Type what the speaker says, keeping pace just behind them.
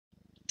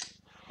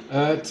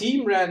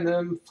Team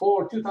random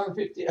for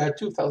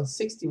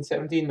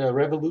 2016-17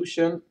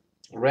 Revolution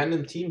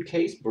random team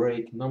case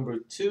break number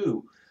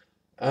 2.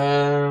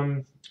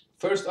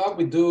 First up,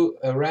 we do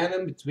a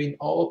random between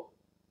all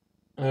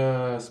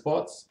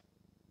spots.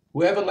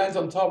 Whoever lands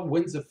on top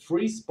wins a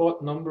free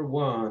spot number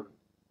 1.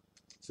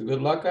 So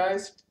good luck,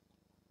 guys.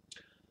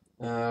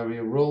 We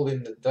roll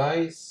in the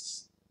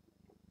dice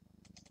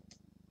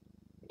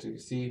to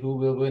see who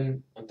will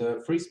win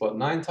the free spot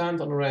 9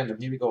 times on a random.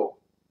 Here we go.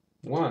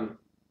 1,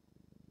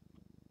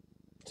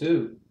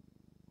 2,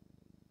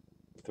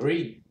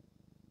 3,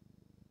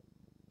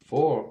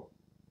 4,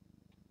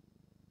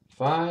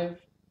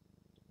 5,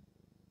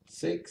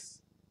 6,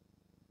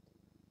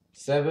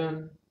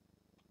 7,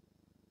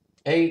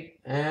 8,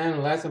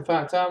 and last and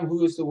final time,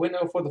 who is the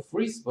winner for the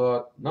free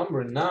spot?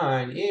 Number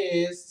 9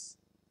 is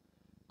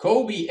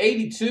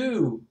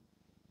Kobe82.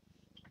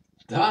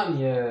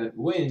 Daniel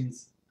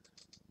wins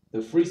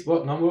the free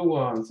spot number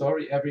 1.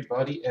 Sorry,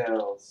 everybody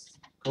else.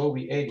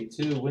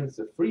 Kobe82 wins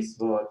the free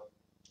spot.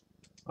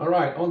 All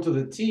right, on to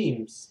the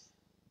teams.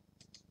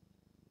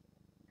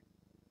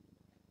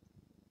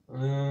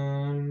 Where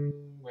are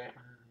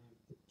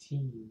the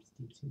teams?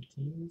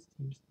 Teams.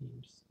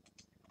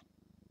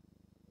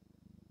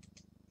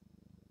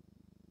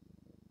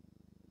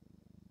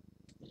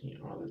 Here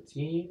are the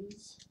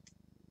teams.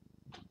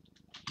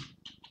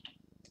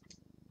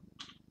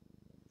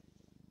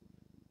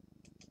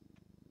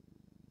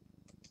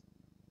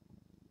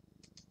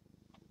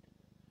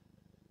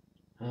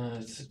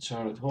 It's the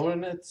Charlotte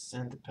Hornets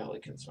and the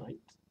Pelicans, right?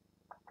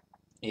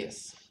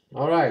 Yes.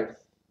 All right.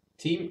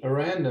 Team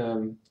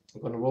random.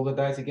 We're going to roll the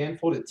dice again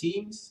for the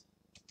teams.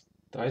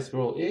 Dice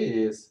roll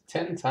is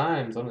 10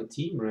 times on a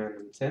team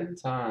random. 10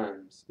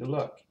 times. Good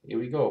luck. Here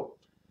we go.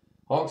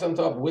 Hawks on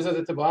top, Wizards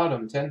at the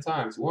bottom. 10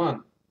 times.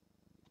 1,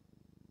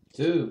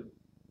 2,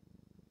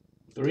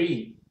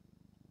 3,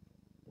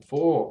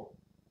 4,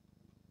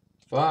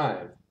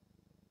 5,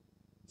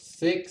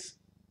 6,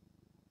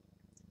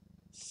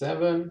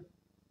 7,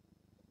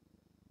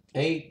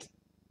 8,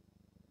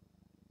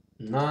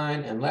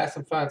 9, and last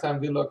and final time,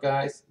 good luck,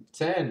 guys,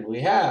 10.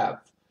 We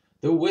have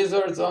the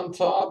Wizards on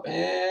top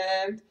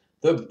and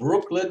the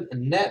Brooklyn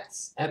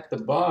Nets at the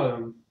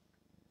bottom.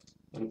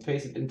 I'm going to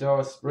paste it into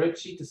our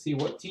spreadsheet to see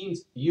what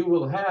teams you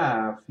will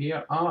have.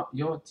 Here are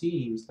your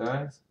teams,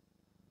 guys.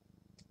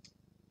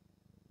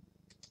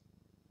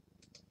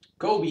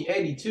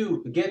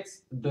 Kobe82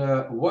 gets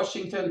the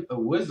Washington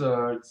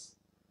Wizards.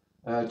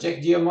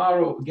 Jack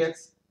Giamaro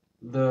gets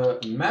the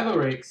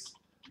Mavericks.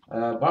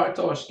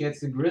 Bartosz gets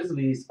the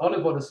Grizzlies.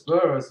 Oliver the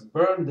Spurs.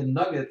 Burn the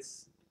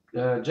Nuggets.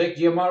 Jack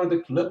Giamaro the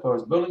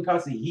Clippers.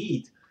 Berlinkasi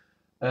Heat.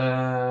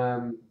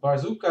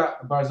 Barzoska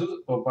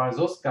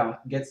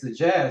gets the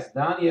Jazz.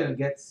 Daniel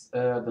gets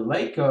the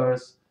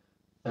Lakers.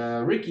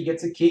 Ricky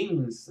gets the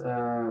Kings.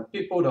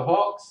 Pippo the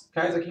Hawks.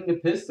 Kaiser King the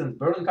Pistons.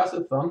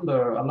 Berlinkasi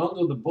Thunder.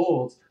 Alonso the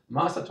Bulls.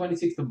 Master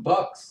 26 the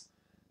Bucks.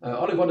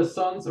 Oliver the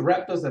Suns.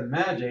 Raptors and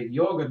Magic.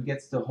 Jorgen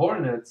gets the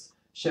Hornets.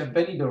 Chef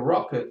Benny the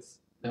Rockets.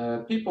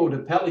 Pippo the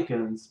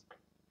Pelicans.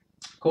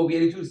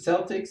 Kobe82 the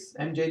Celtics.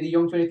 MJ the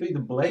Young 23 the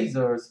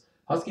Blazers.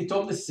 Husky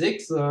Tom the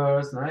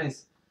Sixers.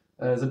 Nice.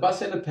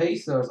 Sebastian the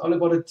Pacers.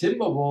 Oliver the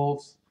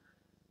Timberwolves.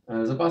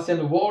 Sebastian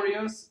the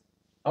Warriors.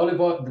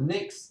 Oliver the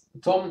Knicks.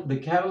 Tom the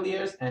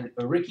Cavaliers. And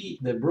Ricky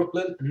the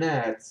Brooklyn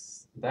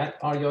Nets. That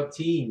are your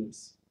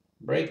teams.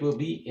 Break will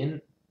be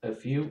in a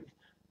few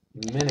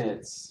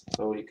minutes,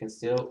 so you can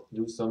still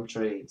do some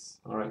trades.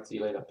 All right, see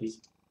you later.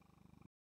 Peace.